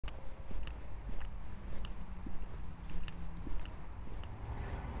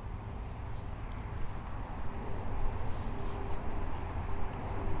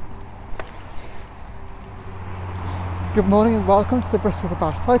Good morning and welcome to the Bristol to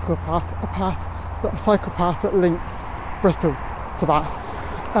Bath cycle path, a cycle path that links Bristol to Bath.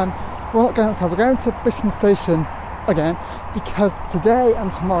 We're not going far, we're going to Bitton Station again because today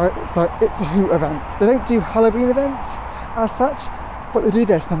and tomorrow it's a Hoot event. They don't do Halloween events as such, but they do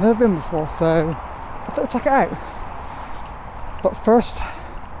this and I've never been before, so I thought I'd check it out. But first,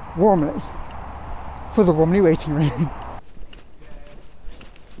 Warmly, for the Warmly waiting room.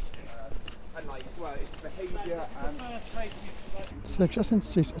 So they've just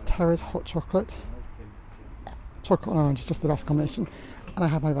introduced a Terra's hot chocolate. Chocolate and orange is just the best combination. And I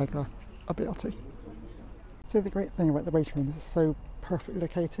have my regular, a BLT. So the great thing about the waiting room is it's so perfectly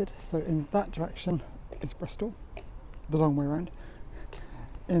located. So in that direction is Bristol, the long way around.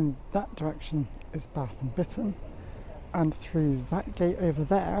 In that direction is Bath and Bitton. And through that gate over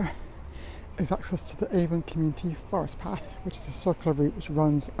there is access to the Avon Community Forest Path, which is a circular route which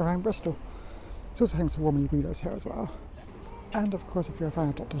runs around Bristol. It's also home to Warmly wheelers here as well. And of course, if you're a fan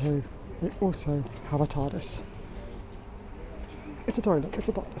of Doctor Who, they also have a TARDIS. It's a toilet, it's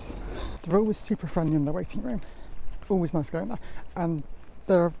a TARDIS. They're always super friendly in the waiting room. Always nice going there. And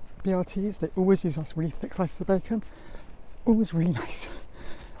their BLTs, they always use really thick slices of bacon. Always really nice.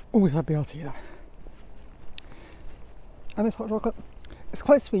 Always have BLT there. And this hot chocolate, it's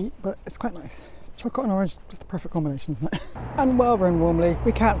quite sweet, but it's quite nice. Chocolate and orange, just the perfect combination, isn't it? And while we're in Warmly,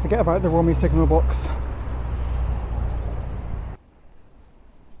 we can't forget about the Warmly signal box.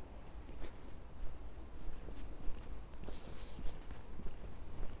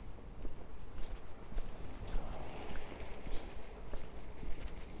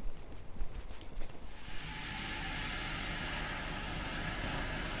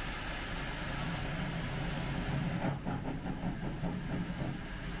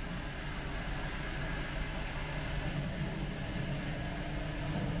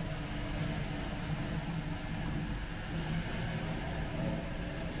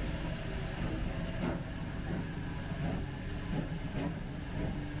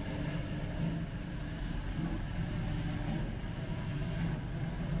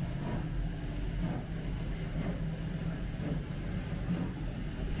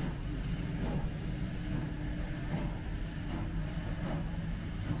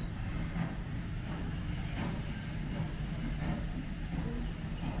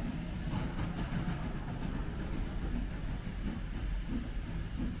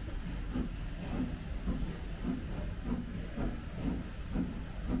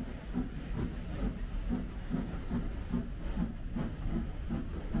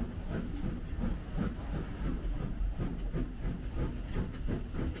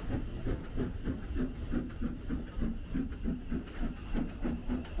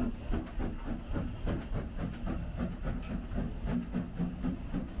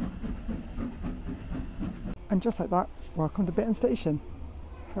 And just like that, welcome to Bitton Station,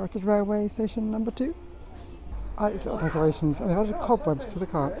 Heritage Railway Station number 2. I like these little decorations, and they've added cobwebs to the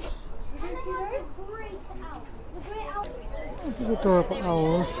carts. These adorable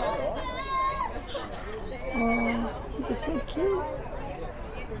owls. Oh, these are so cute.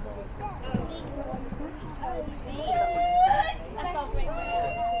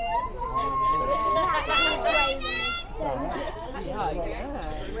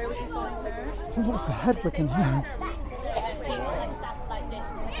 Sometimes the head we can hear.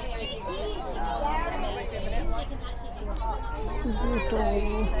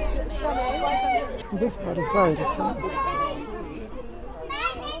 This bird is very different.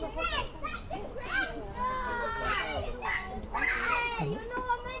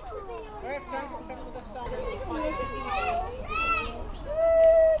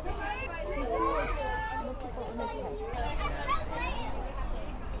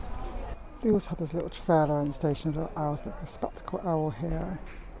 They also have this little trailer in the station of little owls, like a spectacle owl here,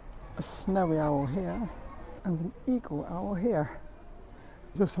 a snowy owl here, and an eagle owl here.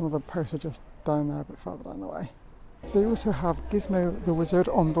 There's also another poster just down there, a bit further down the way. They also have Gizmo the Wizard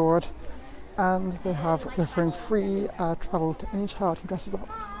on board, and they're offering free travel to any child who dresses up.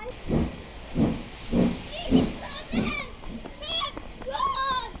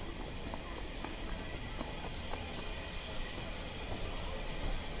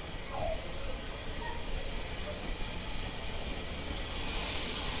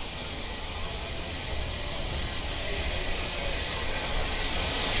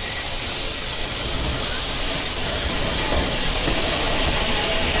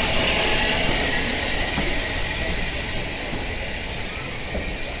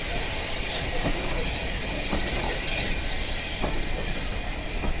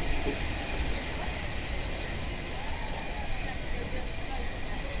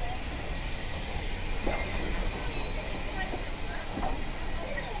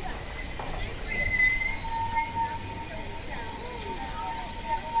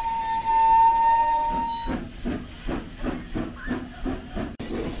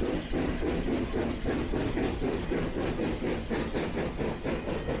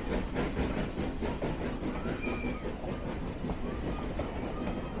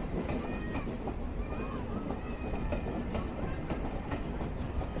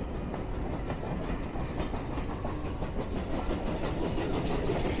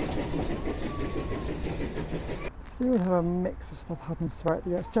 They always have a mix of stuff happening throughout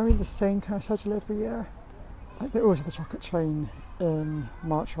the year. It's generally the same kind of schedule every year. Like they always have the chocolate train in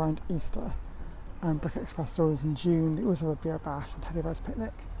March around Easter, and Brick Express stores in June. They also have a beer bash and teddy bears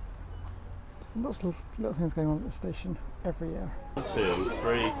picnic. Just lots of little things going on at the station every year. 1, 2,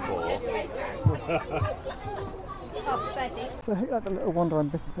 3, 4. So I hope you like the little wander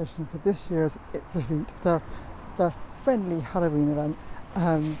around Bitton Station for this year's It's a Hoot. Their friendly Halloween event.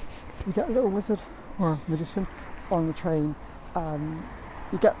 You get a little wizard or magician on the train.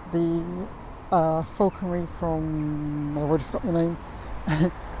 You get the falconry from, I've already forgotten the name.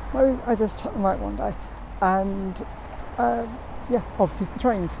 Maybe I just check them out one day. And yeah, obviously the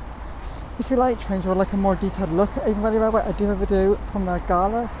trains. If you like trains or like a more detailed look at Avon Valley Railway, I do have a video from their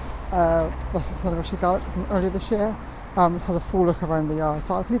gala, the celebration gala from earlier this year. It has a full look around the yard,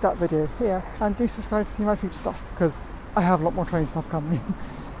 so I'll leave that video here, and do subscribe to see my future stuff because I have a lot more train stuff coming.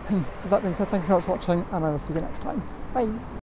 And with that being said, thanks so much for watching, and I will see you next time. Bye!